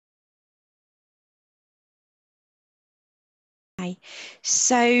Okay,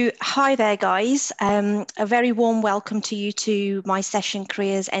 so hi there guys, a very warm welcome to you to my session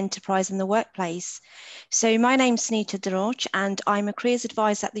Careers, Enterprise and the Workplace. So my name's Sunita Daroj and I'm a careers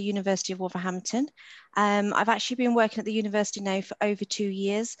advisor at the University of Wolverhampton. I've actually been working at the university now for over 2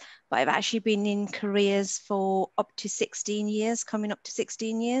 years, but I've actually been in careers for up to 16 years, coming up to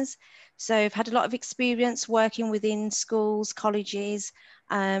 16 years. So I've had a lot of experience working within schools, colleges,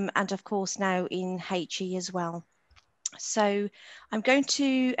 and of course now in HE as well. So I'm going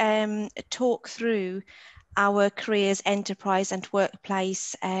to talk through our careers, enterprise and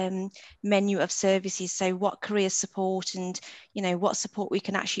workplace menu of services. So what career support and, what support we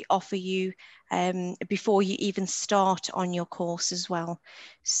can actually offer you before you even start on your course as well.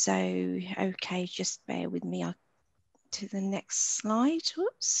 So, okay, just bear with me to the next slide.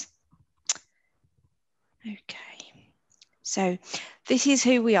 Whoops. Okay. So this is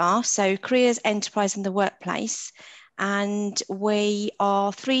who we are. So careers, enterprise and the workplace. And we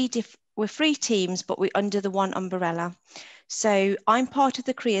are we're three teams, but we're under the one umbrella. So I'm part of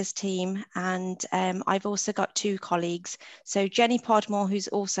the careers team and I've also got two colleagues. So Jenny Podmore, who's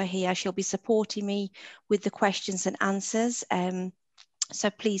also here, she'll be supporting me with the questions and answers. So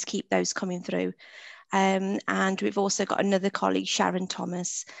please keep those coming through. And we've also got another colleague, Sharon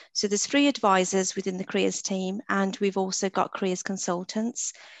Thomas. So there's 3 advisors within the careers team, and we've also got careers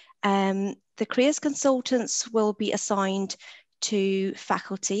consultants. The careers consultants will be assigned to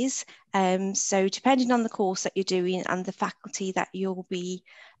faculties. So depending on the course that you're doing and the faculty that you'll be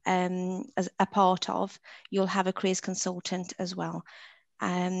as a part of, you'll have a careers consultant as well.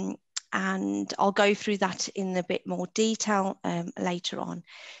 And I'll go through that in a bit more detail later on.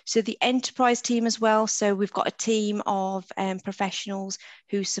 So the enterprise team as well, so we've got a team of professionals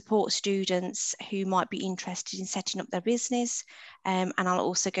who support students who might be interested in setting up their business, and I'll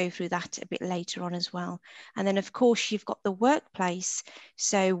also go through that a bit later on as well. And then of course you've got the workplace,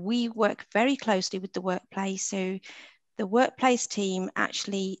 so we work very closely with the workplace. So the workplace team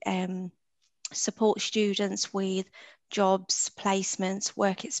actually support students with jobs, placements,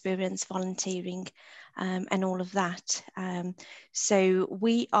 work experience, volunteering, and all of that. So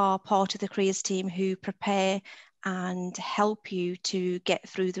we are part of the careers team who prepare and help you to get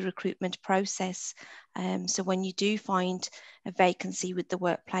through the recruitment process. So when you do find a vacancy with the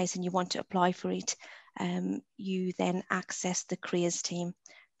workplace and you want to apply for it, you then access the careers team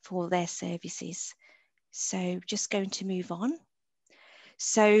for their services. So just going to move on.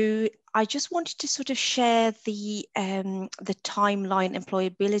 So I just wanted to sort of share the timeline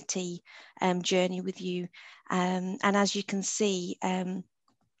employability journey with you. And as you can see,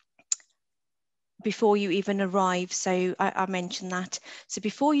 before you even arrive, so I mentioned that. So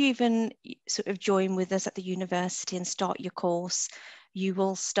before you even sort of join with us at the university and start your course, you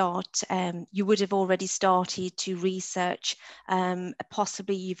will start, you would have already started to research,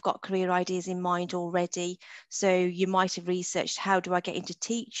 possibly you've got career ideas in mind already. So you might have researched, how do I get into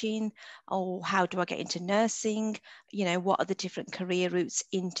teaching, or how do I get into nursing? What are the different career routes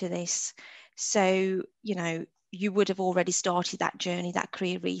into this? So, you would have already started that journey, that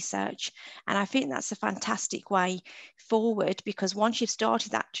career research. And I think that's a fantastic way forward, because once you've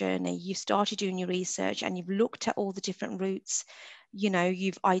started that journey, you've started doing your research and you've looked at all the different routes,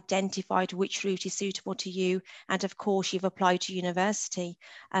 you've identified which route is suitable to you. And of course, you've applied to university.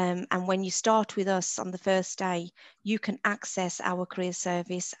 And when you start with us on the first day, you can access our career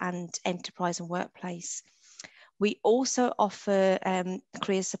service and enterprise and workplace. We also offer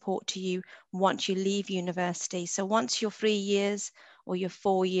career support to you once you leave university. So once your 3 years or your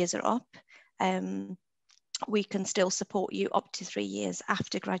 4 years are up, we can still support you up to 3 years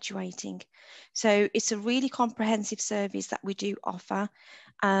after graduating. So it's a really comprehensive service that we do offer.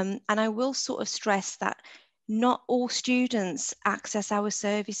 And I will sort of stress that not all students access our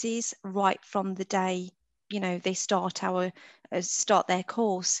services right from the day they start their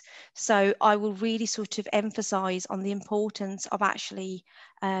course. So I will really sort of emphasize on the importance of actually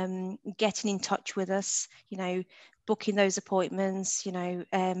getting in touch with us, booking those appointments,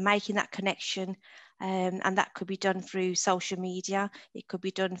 making that connection. And that could be done through social media. It could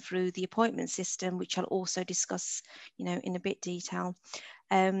be done through the appointment system, which I'll also discuss, in a bit detail.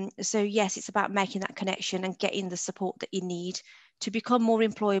 So yes, it's about making that connection and getting the support that you need to become more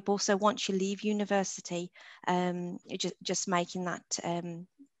employable. So once you leave university, just making that,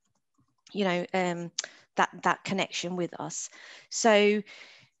 that connection with us. So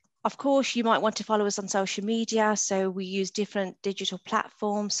of course, you might want to follow us on social media. So we use different digital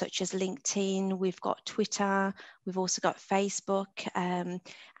platforms such as LinkedIn, we've got Twitter, we've also got Facebook.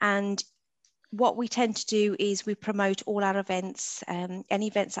 And what we tend to do is we promote all our events, any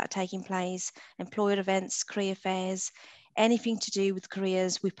events that are taking place, employer events, career fairs, anything to do with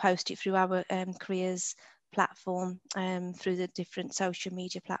careers, we post it through our careers platform, through the different social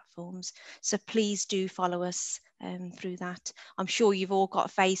media platforms. So please do follow us through that. I'm sure you've all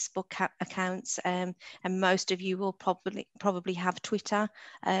got Facebook accounts, and most of you will probably have Twitter.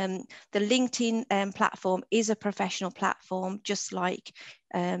 The LinkedIn platform is a professional platform, just like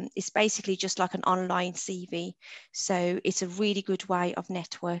it's basically just like an online CV. So it's a really good way of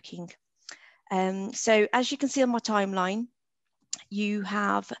networking. So as you can see on my timeline, you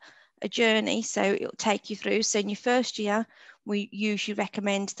have a journey, so it'll take you through. So in your first year, we usually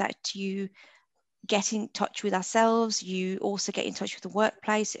recommend that you get in touch with ourselves. You also get in touch with the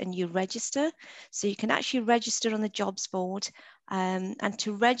workplace and you register. So you can actually register on the jobs board. And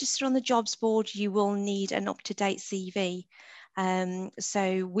to register on the jobs board, you will need an up-to-date CV.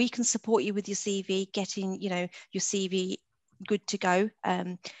 So we can support you with your CV, getting, your CV good to go.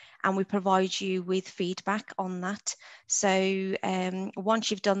 And we provide you with feedback on that. So once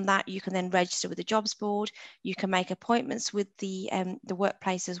you've done that, you can then register with the jobs board. You can make appointments with the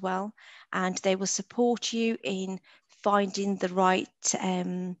workplace as well, and they will support you in finding the right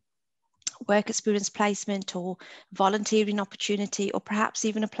work experience placement or volunteering opportunity, or perhaps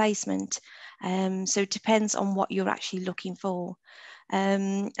even a placement. So it depends on what you're actually looking for.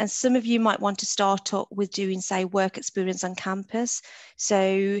 And some of you might want to start up with doing, say, work experience on campus.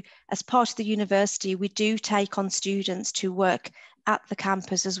 So as part of the university, we do take on students to work at the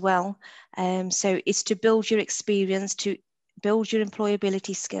campus as well. So it's to build your experience, to build your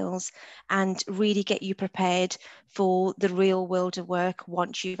employability skills, and really get you prepared for the real world of work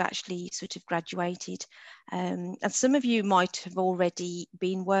once you've actually sort of graduated. And some of you might have already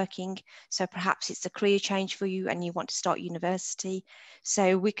been working, so perhaps it's a career change for you and you want to start university.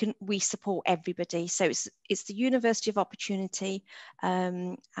 So we support everybody. So it's the University of Opportunity,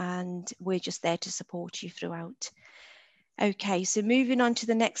 and we're just there to support you throughout. Okay, so moving on to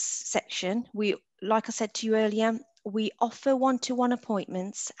the next section, like I said to you earlier, we offer one-to-one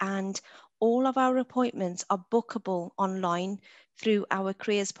appointments, and all of our appointments are bookable online through our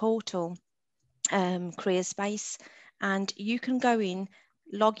careers portal, CareerSpace, and you can go in,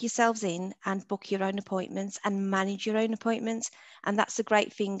 log yourselves in and book your own appointments and manage your own appointments. And that's the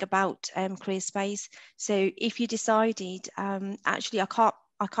great thing about CareerSpace. So if you decided, actually, I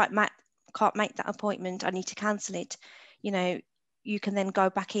can't make that appointment, I need to cancel it, you can then go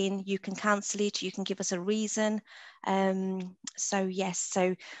back in, you can cancel it, you can give us a reason. So yes,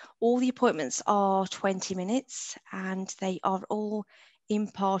 so all the appointments are 20 minutes and they are all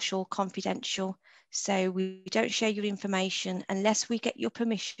impartial, confidential. So we don't share your information unless we get your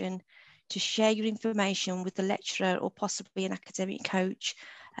permission to share your information with the lecturer or possibly an academic coach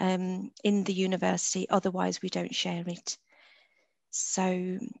in the university. Otherwise, we don't share it.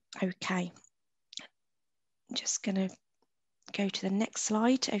 So, okay. I'm just going to go to the next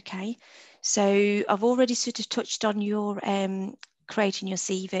slide. Okay, so I've already sort of touched on your creating your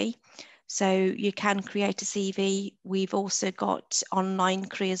CV. So you can create a CV. We've also got online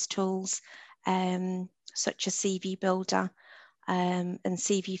careers tools such as CV Builder and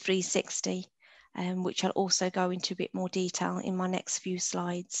CV 360, which I'll also go into a bit more detail in my next few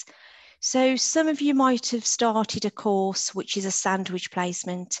slides. So some of you might have started a course which is a sandwich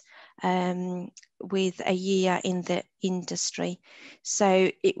placement with a year in the industry.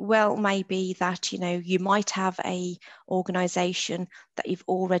 So it well may be that you might have a organisation that you've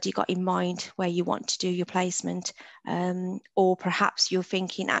already got in mind where you want to do your placement, or perhaps you're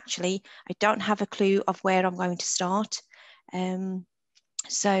thinking, actually, I don't have a clue of where I'm going to start.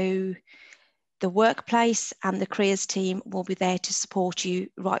 So the workplace and the careers team will be there to support you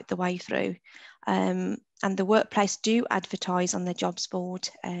right the way through. And the workplace do advertise on their jobs board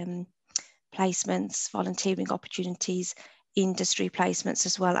placements, volunteering opportunities, industry placements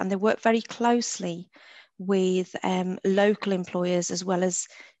as well. And they work very closely with local employers as well as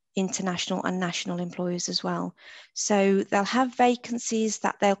international and national employers as well. So they'll have vacancies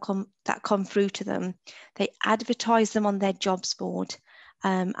that come through to them. They advertise them on their jobs board.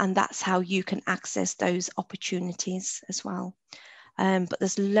 And that's how you can access those opportunities as well. But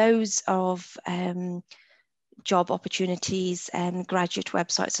there's loads of job opportunities and graduate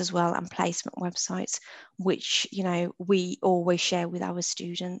websites as well, and placement websites, which we always share with our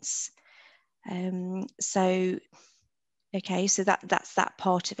students. So okay, so that's that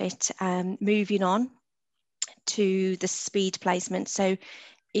part of it. Moving on to the speed placement. So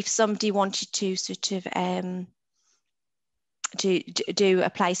if somebody wanted to sort of do a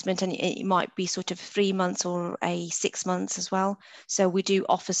placement, and it might be sort of 3 months or 6 months as well. So we do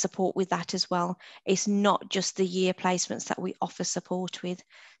offer support with that as well. It's not just the year placements that we offer support with.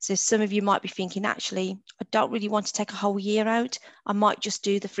 So some of you might be thinking, actually, I don't really want to take a whole year out. I might just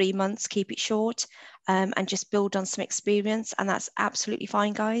do the 3 months, keep it short, and just build on some experience. And that's absolutely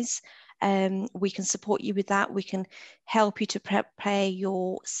fine, guys. We can support you with that. We can help you to prepare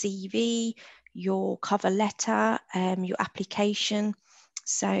your CV, your cover letter, your application,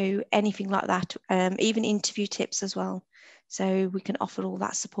 so anything like that, even interview tips as well. So we can offer all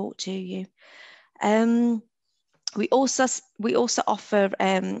that support to you. We also offer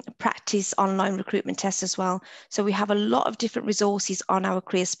practice online recruitment tests as well. So we have a lot of different resources on our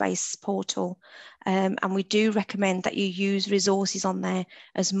CareerSpace portal, and we do recommend that you use resources on there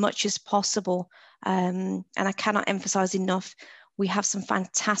as much as possible. And I cannot emphasize enough, we have some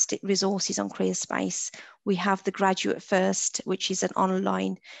fantastic resources on CareerSpace. We have the Graduate First, which is an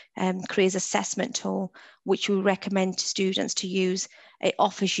online careers assessment tool, which we recommend to students to use. It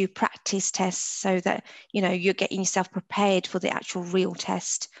offers you practice tests so that you're getting yourself prepared for the actual real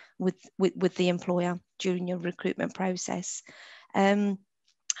test with the employer during your recruitment process. And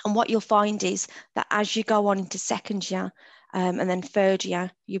what you'll find is that as you go on into second year and then third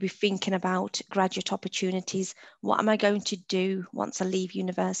year, you'll be thinking about graduate opportunities. What am I going to do once I leave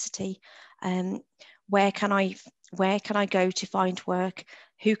university? Where can I go to find work?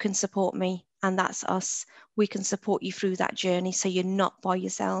 Who can support me? And that's us. We can support you through that journey, so you're not by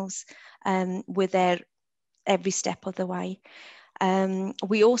yourselves. We're there every step of the way.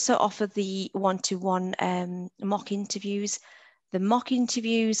 We also offer the one-to-one mock interviews. The mock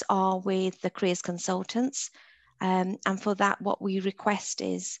interviews are with the careers consultants. And for that, what we request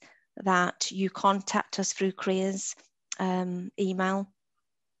is that you contact us through careers email,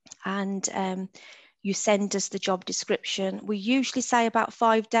 and you send us the job description. We usually say about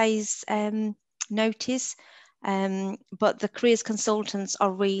 5 days notice, but the careers consultants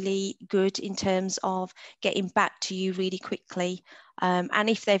are really good in terms of getting back to you really quickly. And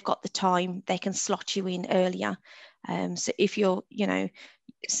if they've got the time, they can slot you in earlier. So if you're,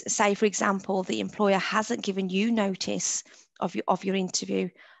 say for example, the employer hasn't given you notice of your interview,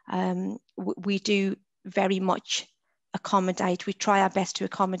 we do very much accommodate. We try our best to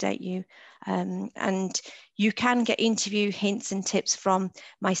accommodate you, and you can get interview hints and tips from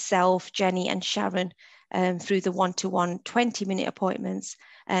myself, Jenny and Sharon through the one-to-one 20-minute appointments,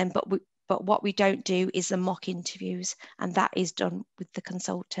 but what we don't do is the mock interviews, and that is done with the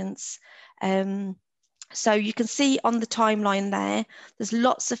consultants. So you can see on the timeline there's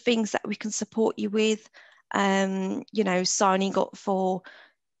lots of things that we can support you with. Signing up for,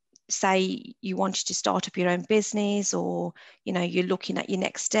 say you wanted to start up your own business, or you're looking at your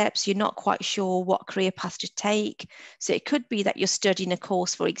next steps, you're not quite sure what career path to take. So it could be that you're studying a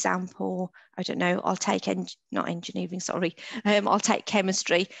course, for example, I don't know, I'll take I'll take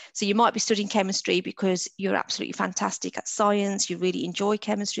chemistry. So you might be studying chemistry because you're absolutely fantastic at science, you really enjoy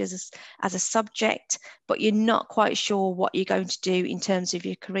chemistry as a subject, but you're not quite sure what you're going to do in terms of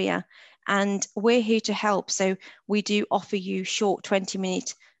your career. And we're here to help. So we do offer you short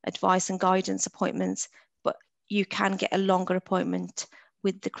 20-minute advice and guidance appointments, but you can get a longer appointment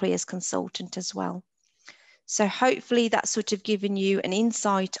with the careers consultant as well. So hopefully that's sort of given you an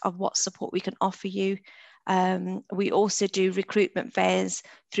insight of what support we can offer you. We also do recruitment fairs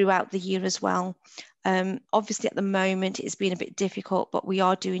throughout the year as well. Obviously at the moment it's been a bit difficult, but we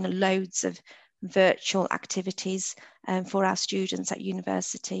are doing loads of virtual activities for our students at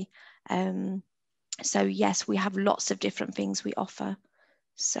university. So yes, we have lots of different things we offer.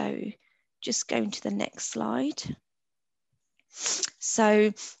 So just going to the next slide.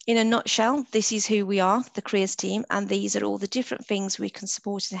 So in a nutshell, this is who we are, the careers team, and these are all the different things we can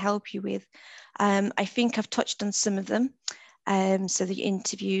support and help you with. I think I've touched on some of them. So the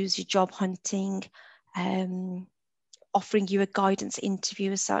interviews, your job hunting, offering you a guidance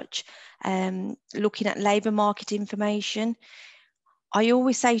interview as such, looking at labour market information. I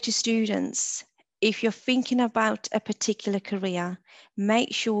always say to students, if you're thinking about a particular career,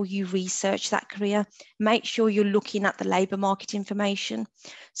 make sure you research that career. Make sure you're looking at the labour market information.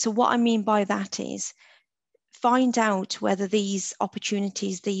 So what I mean by that is, find out whether these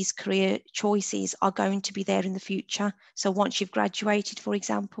opportunities, these career choices are going to be there in the future. So once you've graduated, for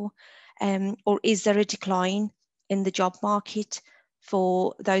example, or is there a decline in the job market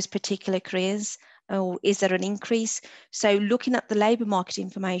for those particular careers, or is there an increase? So looking at the labour market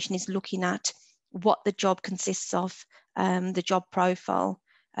information is looking at what the job consists of, the job profile,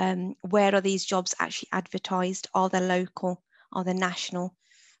 where are these jobs actually advertised, are they local, are they national,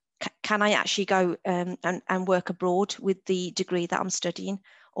 can I actually go and work abroad with the degree that I'm studying,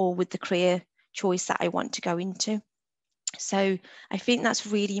 or with the career choice that I want to go into? So I think that's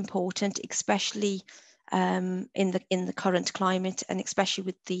really important, especially in the current climate, and especially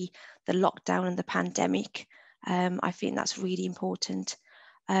with the lockdown and the pandemic. I think that's really important.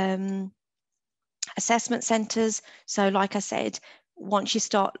 Assessment centres. So like I said, once you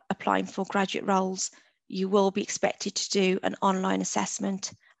start applying for graduate roles, you will be expected to do an online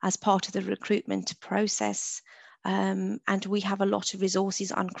assessment as part of the recruitment process. And we have a lot of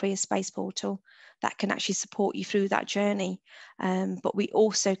resources on Career Space Portal that can actually support you through that journey. But we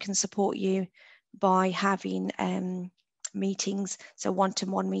also can support you by having meetings, so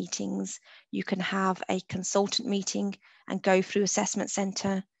one-to-one meetings. You can have a consultant meeting and go through assessment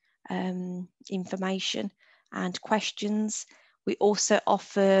centre information and questions. We also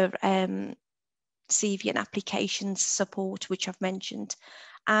offer CV and applications support, which I've mentioned,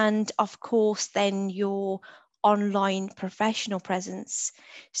 and of course then your online professional presence.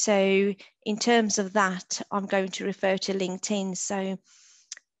 So in terms of that, I'm going to refer to LinkedIn. So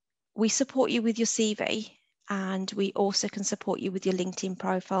we support you with your CV, and we also can support you with your LinkedIn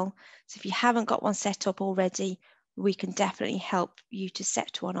profile. So if you haven't got one set up already, we can definitely help you to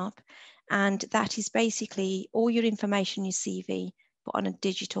set one up. And that is basically all your information, your CV, but on a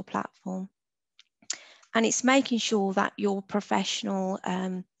digital platform. And it's making sure that your professional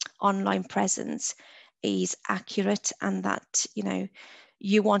online presence is accurate, and that, you know,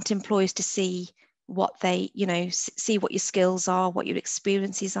 you want employers to see what they, you know, see what your skills are, what your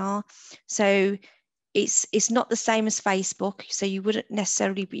experiences are. So it's not the same as Facebook. So you wouldn't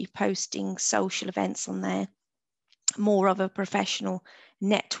necessarily be posting social events on there, more of a professional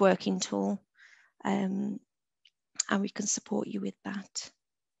networking tool. And we can support you with that.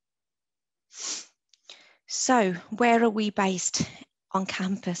 So where are we based on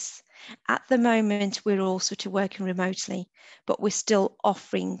campus? At the moment, we're all sort of working remotely, but we're still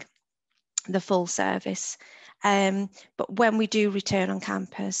offering the full service. But when we do return on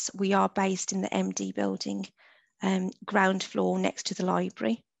campus, we are based in the MD building, ground floor next to the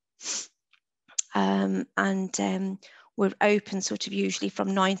library. We're open sort of usually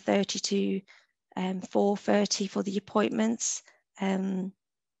from 9:30 to 4:30 for the appointments. And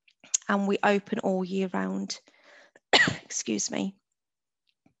we open all year round. Excuse me.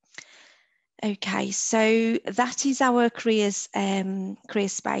 Okay, so that is our Career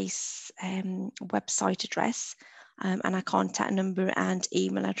Space website address, and our contact number and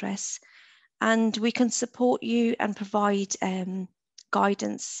email address. And we can support you and provide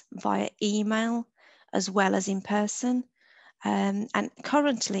guidance via email as well as in person. And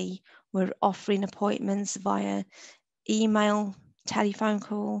currently we're offering appointments via email, telephone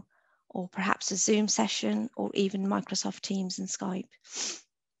call, or perhaps a Zoom session, or even Microsoft Teams and Skype.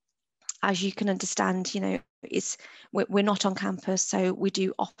 As you can understand, you know, we're not on campus, so we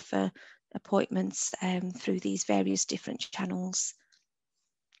do offer appointments through these various different channels.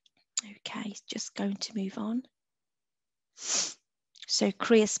 Okay, just going to move on. So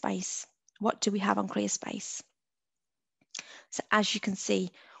Career Space, what do we have on Career Space? So as you can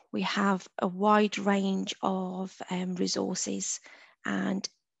see, we have a wide range of resources, and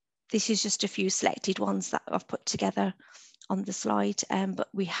this is just a few selected ones that I've put together on the slide, but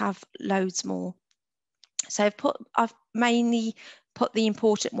we have loads more. So I've mainly put the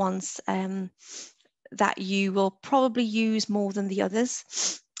important ones that you will probably use more than the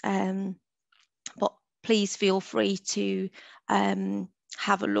others, but please feel free to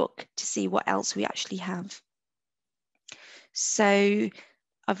have a look to see what else we actually have. So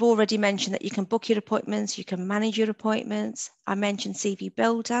I've already mentioned that you can book your appointments, you can manage your appointments. I mentioned CV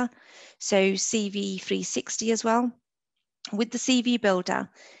Builder, so CV 360 as well. With the CV Builder,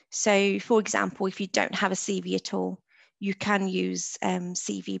 so for example, if you don't have a CV at all, you can use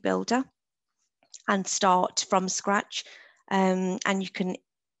CV Builder and start from scratch, and you can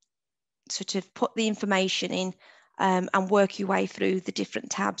sort of put the information in and work your way through the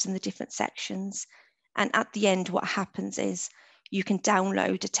different tabs and the different sections. And at the end, what happens is you can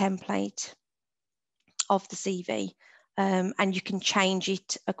download a template of the CV, and you can change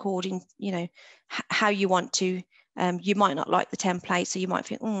it according, you know, how you want to. You might not like the template, so you might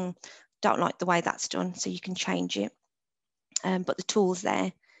think, don't like the way that's done, so you can change it. But the tool's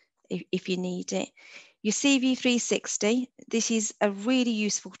there if you need it. Your CV 360, this is a really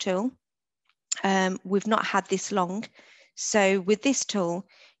useful tool. We've not had this long. So with this tool,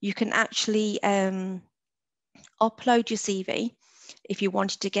 you can actually upload your CV. If you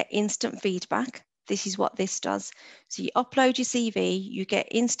wanted to get instant feedback, this is what this does. So you upload your CV, you get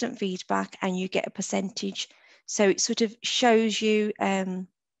instant feedback, and you get a percentage. So it sort of shows you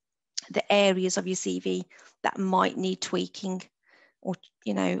the areas of your CV that might need tweaking, or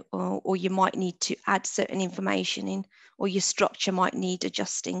or you might need to add certain information in, or your structure might need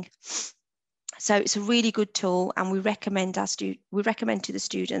adjusting. So it's a really good tool, and we recommend to the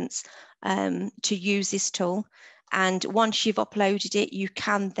students to use this tool. And once you've uploaded it, you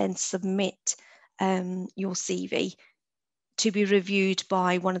can then submit your CV to be reviewed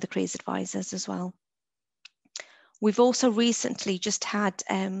by one of the careers advisors as well. We've also recently just had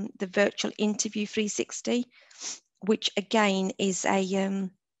the virtual interview 360, which again is a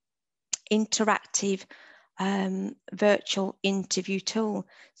interactive virtual interview tool.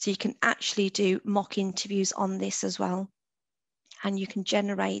 So you can actually do mock interviews on this as well. And you can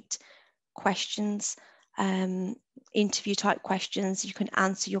generate questions, interview type questions. You can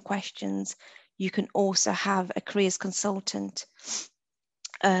answer your questions. You can also have a careers consultant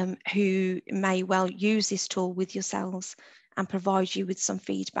who may well use this tool with yourselves and provide you with some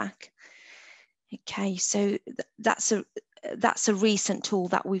feedback. Okay, so that's a recent tool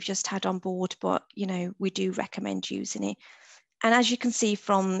that we've just had on board, but we do recommend using it. And as you can see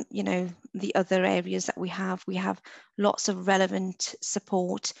from the other areas that we have lots of relevant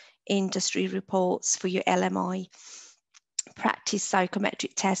support, industry reports for your LMI, practice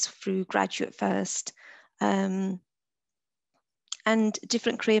psychometric tests through Graduate First, and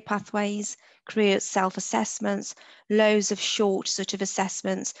different career pathways, career self-assessments, loads of short sort of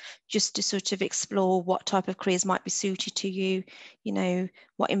assessments just to sort of explore what type of careers might be suited to you,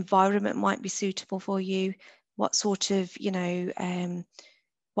 what environment might be suitable for you, what sort of,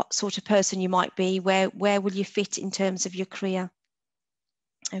 what sort of person you might be, where will you fit in terms of your career.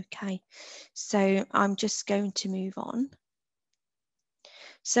 Okay, so I'm just going to move on.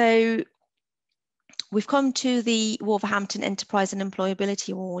 So we've come to the Wolverhampton Enterprise and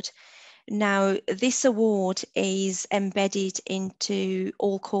Employability Award. Now, this award is embedded into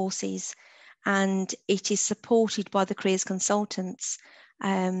all courses, and it is supported by the careers consultants.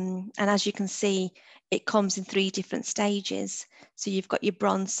 And as you can see, it comes in 3 different stages. So you've got your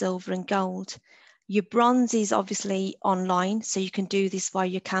bronze, silver and gold. Your bronze is obviously online, so you can do this via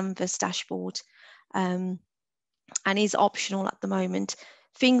your Canvas dashboard, and is optional at the moment.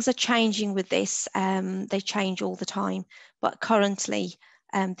 Things are changing with this, they change all the time, but currently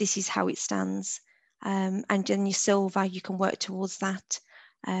this is how it stands. And then your silver, you can work towards that,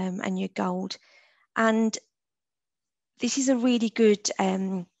 and your gold. And this is a really good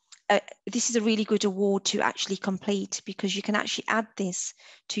award to actually complete, because you can actually add this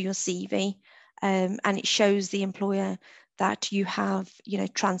to your CV, and it shows the employer that you have,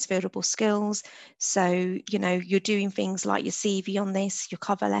 transferable skills. So, you're doing things like your CV on this, your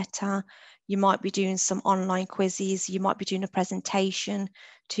cover letter, you might be doing some online quizzes, you might be doing a presentation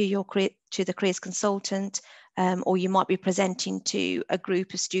to the careers consultant, or you might be presenting to a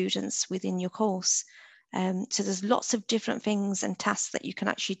group of students within your course. So there's lots of different things and tasks that you can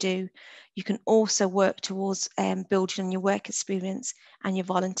actually do. You can also work towards building on your work experience and your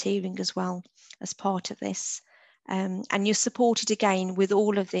volunteering as well as part of this. And you're supported again with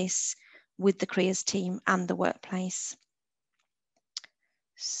all of this with the careers team and the workplace.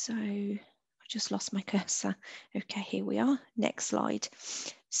 So I just lost my cursor. Okay, here we are. Next slide.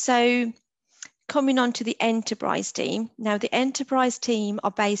 So coming on to the enterprise team. Now the enterprise team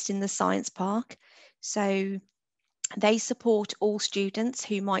are based in the Science Park. So they support all students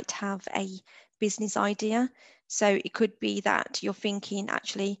who might have a business idea. So it could be that you're thinking,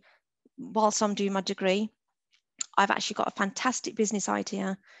 actually, whilst I'm doing my degree, I've actually got a fantastic business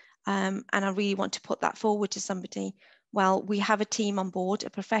idea, and I really want to put that forward to somebody. Well, we have a team on board, a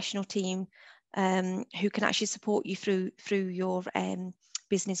professional team, who can actually support you through your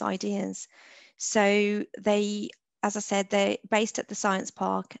business ideas. So they, as I said, they're based at the Science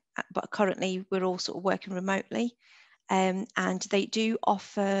Park, but currently we're all sort of working remotely. And they do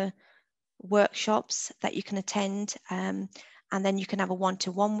offer workshops that you can attend, and then you can have a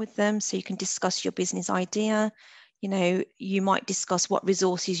one-to-one with them, so you can discuss your business idea. You might discuss what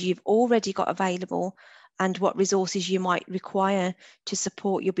resources you've already got available and what resources you might require to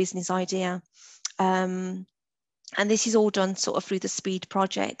support your business idea. And this is all done sort of through the SPEED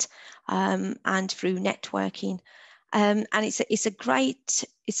project, and through networking. And it's a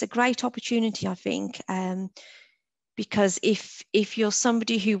great opportunity, I think, because if you're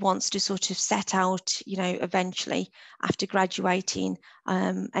somebody who wants to sort of set out, eventually after graduating,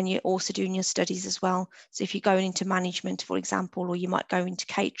 and you're also doing your studies as well. So if you're going into management, for example, or you might go into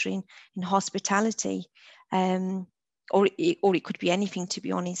catering, in hospitality, or it could be anything, to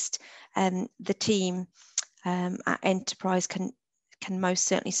be honest, the team at Enterprise can most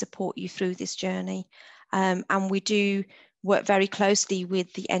certainly support you through this journey. And we do work very closely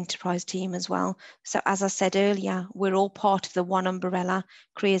with the enterprise team as well. So as I said earlier, we're all part of the one umbrella,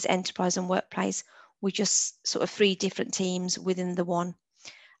 careers, enterprise and workplace. We're just sort of 3 different teams within the one.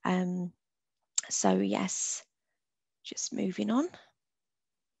 So yes, just moving on.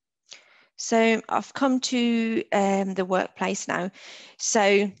 So I've come to the workplace now.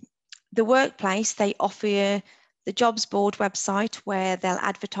 So the workplace, they offer the jobs board website where they'll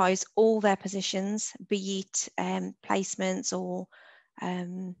advertise all their positions, be it placements or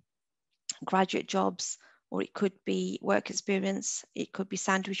graduate jobs, or it could be work experience, it could be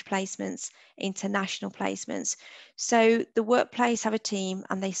sandwich placements, international placements. So the workplace have a team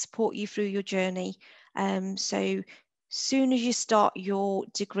and they support you through your journey. So soon as you start your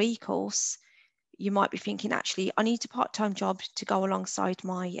degree course, you might be thinking, actually, I need a part-time job to go alongside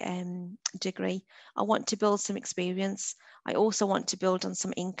my degree. I want to build some experience. I also want to build on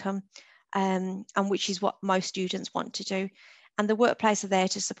some income, and which is what most students want to do. And the workplace are there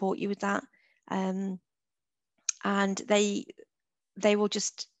to support you with that. And they will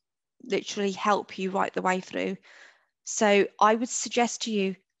just literally help you right the way through. So I would suggest to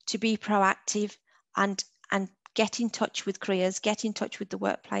you to be proactive and get in touch with careers, get in touch with the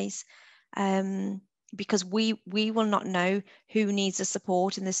workplace, because we will not know who needs the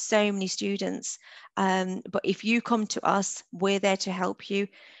support, and there's so many students. But if you come to us, we're there to help you,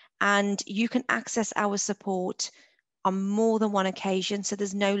 and you can access our support on more than one occasion. So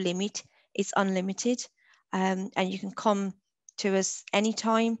there's no limit, it's unlimited, and you can come to us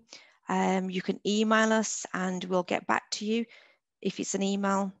anytime. You can email us and we'll get back to you if it's an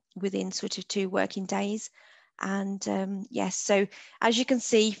email within sort of 2 working days. And yes, so as you can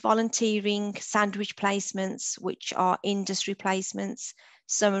see, volunteering, sandwich placements, which are industry placements,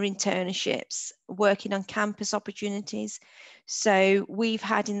 summer internships, working on campus opportunities. So we've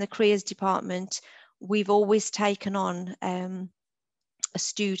had in the careers department, we've always taken on a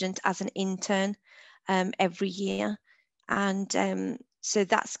student as an intern every year. And so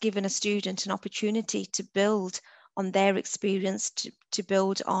that's given a student an opportunity to build on their experience, to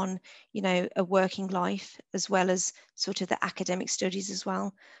build on, you know, a working life, as well as sort of the academic studies as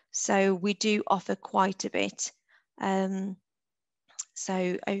well. So we do offer quite a bit.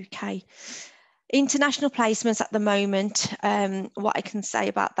 So, okay. International placements at the moment, what I can say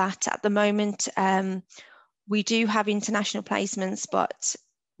about that at the moment, we do have international placements, but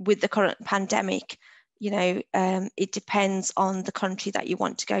with the current pandemic, you know, it depends on the country that you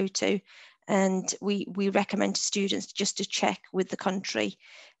want to go to. And we recommend to students just to check with the country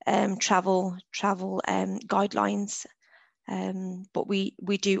travel guidelines. But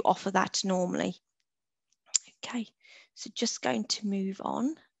we do offer that normally. Okay, so just going to move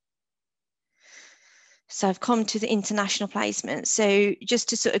on. So I've come to the international placement. So just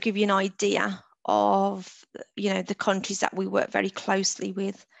to sort of give you an idea of, you know, the countries that we work very closely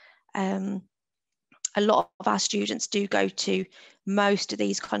with. A lot of our students do go to most of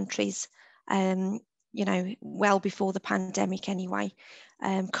these countries, you know, well before the pandemic anyway.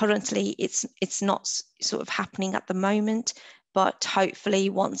 Currently, it's not sort of happening at the moment, but hopefully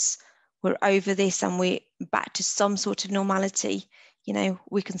once we're over this and we're back to some sort of normality, you know,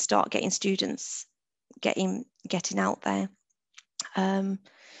 we can start getting students getting out there.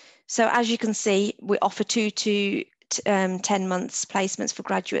 So as you can see, we offer 2 to 10 months placements for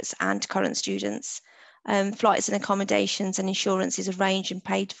graduates and current students. Flights and accommodations and insurance is arranged and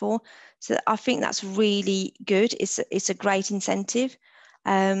paid for. So I think that's really good. It's a great incentive,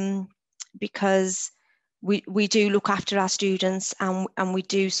 because we do look after our students, and we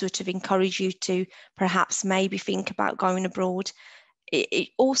do sort of encourage you to perhaps maybe think about going abroad. It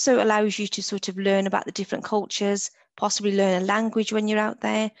also allows you to sort of learn about the different cultures, possibly learn a language when you're out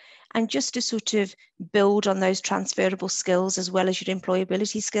there, and just to sort of build on those transferable skills as well as your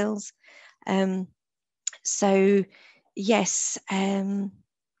employability skills. So yes,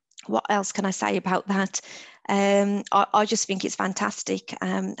 what else can I say about that? I just think it's fantastic.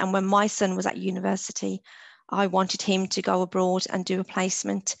 And when my son was at university, I wanted him to go abroad and do a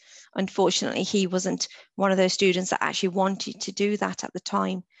placement. Unfortunately, he wasn't one of those students that actually wanted to do that at the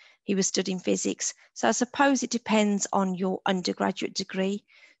time. He was studying physics. So I suppose it depends on your undergraduate degree.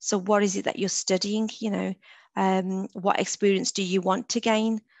 So what is it that you're studying? You know, what experience do you want to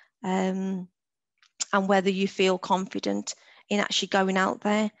gain? And whether you feel confident in actually going out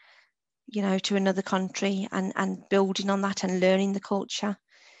there, you know, to another country and building on that and learning the culture.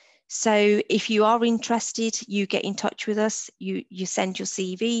 So if you are interested, you get in touch with us, you send your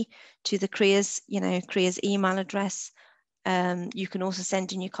CV to the careers email address. You can also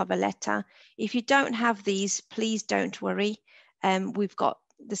send in your cover letter. If you don't have these, please don't worry. We've got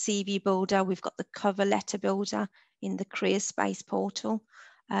the CV builder, we've got the cover letter builder. in the career space portal.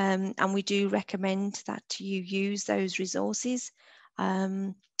 And we do recommend that you use those resources,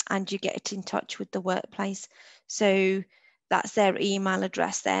 and you get in touch with the workplace. So that's their email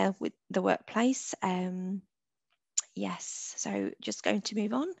address there with the workplace. Yes, so just going to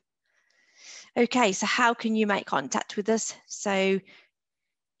move on. Okay, so how can you make contact with us? So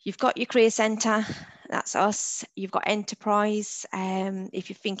you've got your career centre, that's us. You've got enterprise, if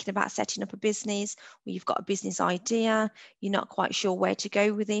you're thinking about setting up a business, or you've got a business idea, you're not quite sure where to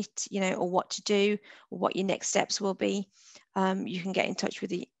go with it, you know, or what to do, or what your next steps will be, you can get in touch with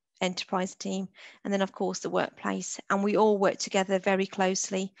the enterprise team. And then of course the workplace, and we all work together very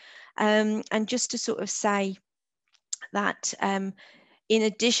closely. And just to sort of say that in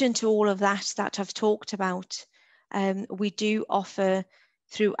addition to all of that I've talked about, we do offer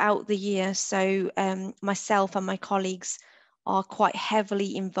throughout the year. So myself and my colleagues are quite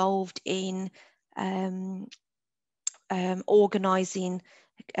heavily involved in organising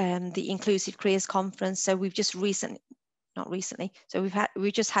the Inclusive Careers Conference. So we've just we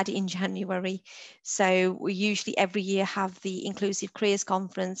just had it in January. So we usually every year have the Inclusive Careers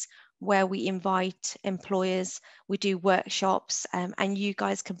Conference, where we invite employers, we do workshops, and you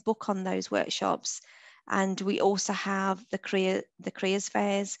guys can book on those workshops. And we also have the careers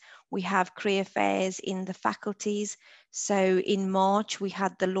fairs. We have career fairs in the faculties. So in March we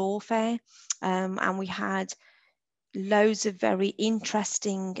had the law fair, and we had loads of very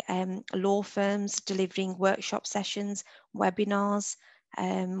interesting law firms delivering workshop sessions, webinars.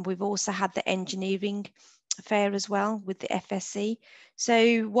 We've also had the engineering fair as well with the FSC.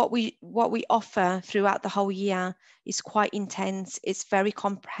 So what we offer throughout the whole year is quite intense. It's very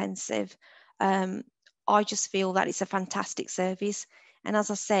comprehensive. I just feel that it's a fantastic service. And as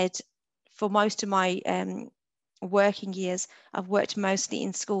I said, for most of my working years, I've worked mostly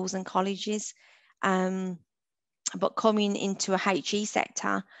in schools and colleges. But coming into a HE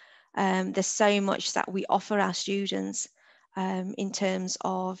sector, there's so much that we offer our students in terms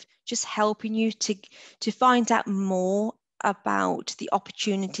of just helping you to find out more about the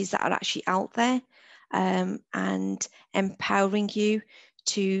opportunities that are actually out there, and empowering you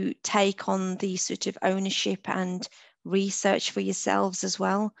to take on the sort of ownership and research for yourselves as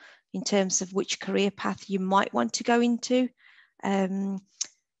well, in terms of which career path you might want to go into. And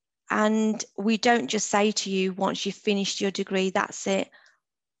we don't just say to you, once you've finished your degree, that's it,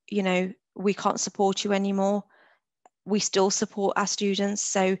 you know, we can't support you anymore. We still support our students.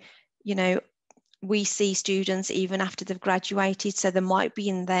 So, you know, we see students even after they've graduated. So they might be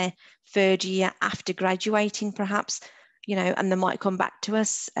in their third year after graduating, perhaps, you know, and they might come back to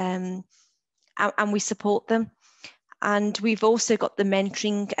us, and we support them. And we've also got the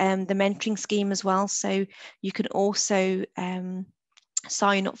mentoring scheme as well. So you can also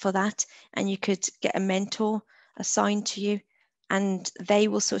sign up for that, and you could get a mentor assigned to you, and they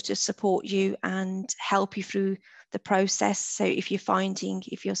will sort of support you and help you through the process. So if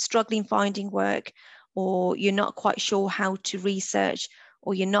you're struggling finding work, or you're not quite sure how to research,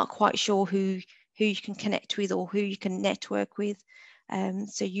 or you're not quite sure who you can connect with or who you can network with,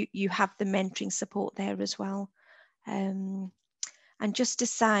 so you have the mentoring support there as well. And just to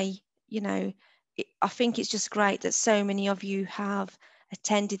say, you know, I think it's just great that so many of you have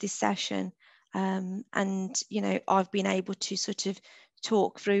attended this session, and you know, I've been able to sort of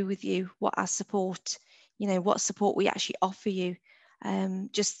talk through with you what our support, you know, what support we actually offer you.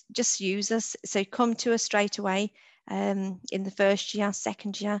 Just use us. So come to us straight away, in the first year,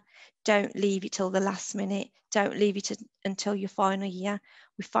 second year. Don't leave it till the last minute. Don't leave it until your final year.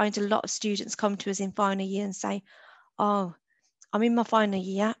 We find a lot of students come to us in final year and say, oh, I'm in my final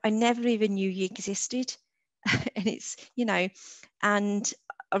year, I never even knew you existed. And it's, you know, and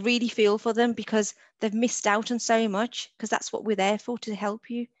I really feel for them, because they've missed out on so much, because that's what we're there for, to help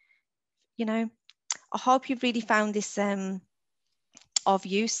you. You know, I hope you've really found this of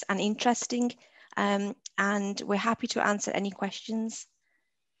use and interesting, and we're happy to answer any questions.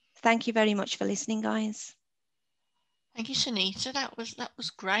 Thank you very much for listening, guys. Thank you, Sunita. That was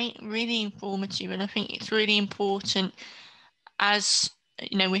great, really informative, and I think it's really important, as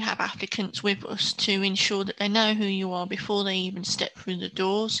you know, we have applicants with us, to ensure that they know who you are before they even step through the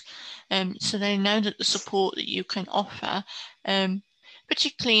doors, so they know that the support that you can offer,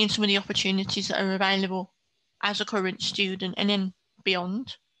 particularly in some of the opportunities that are available as a current student and then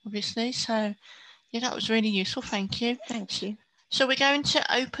beyond, obviously. So yeah, that was really useful. Thank you. Thank you. So we're going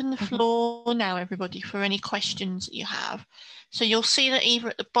to open the floor now, everybody, for any questions that you have. So you'll see that either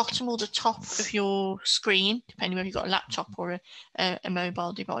at the bottom or the top of your screen, depending whether you've got a laptop or a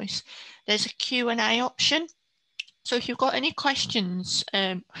mobile device, there's a Q&A option. So if you've got any questions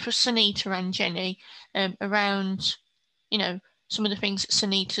for Sunita and Jenny around, you know, some of the things that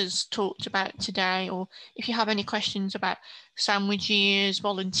Sunita's talked about today, or if you have any questions about sandwich years,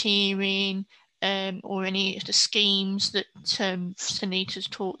 volunteering, or any of the schemes that Sunita's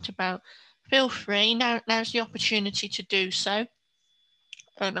talked about, feel free. Now's the opportunity to do so.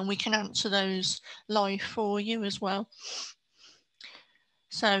 And we can answer those live for you as well.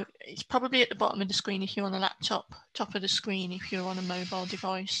 So it's probably at the bottom of the screen if you're on a laptop, top of the screen if you're on a mobile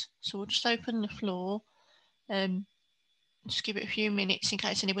device. So we'll just open the floor. Just give it a few minutes in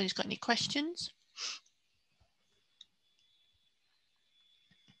case anybody's got any questions.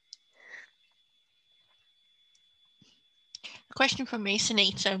 A question from me,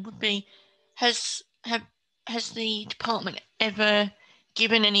 Sunita, would be, has the department ever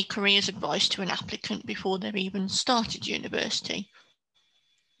given any careers advice to an applicant before they've even started university?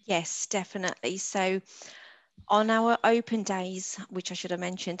 Yes, definitely. So on our open days, which I should have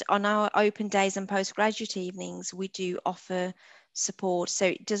mentioned, on our open days and postgraduate evenings, we do offer support. So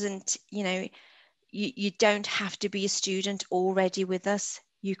it doesn't, you know, you don't have to be a student already with us.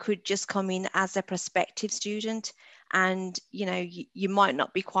 You could just come in as a prospective student, and you know, you might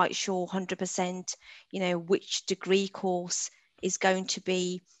not be quite sure 100%, you know, which degree course is going to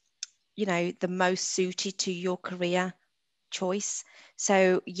be, you know, the most suited to your career choice.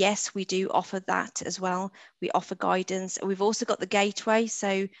 So yes, we do offer that as well. We offer guidance. We've also got the gateway.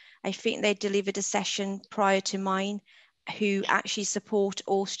 So I think they delivered a session prior to mine who actually support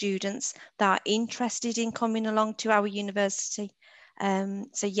all students that are interested in coming along to our university.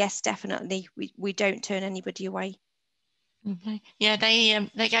 So yes, definitely, we don't turn anybody away. Okay. Yeah,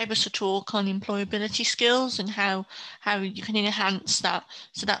 they gave us a talk on employability skills and how you can enhance that.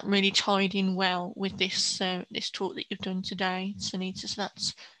 So that really tied in well with this this talk that you've done today, Sunita. So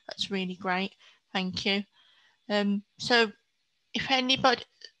that's really great. Thank you. So if anybody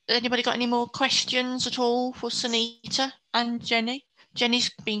got any more questions at all for Sunita and Jenny?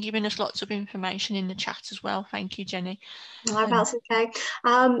 Jenny's been giving us lots of information in the chat as well. Thank you, Jenny. Oh, that's okay.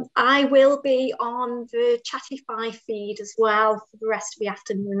 I will be on the Chattify feed as well for the rest of the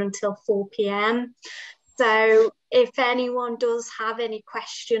afternoon until 4 p.m. So if anyone does have any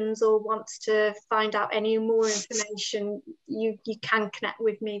questions or wants to find out any more information, you can connect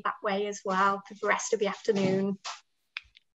with me that way as well for the rest of the afternoon.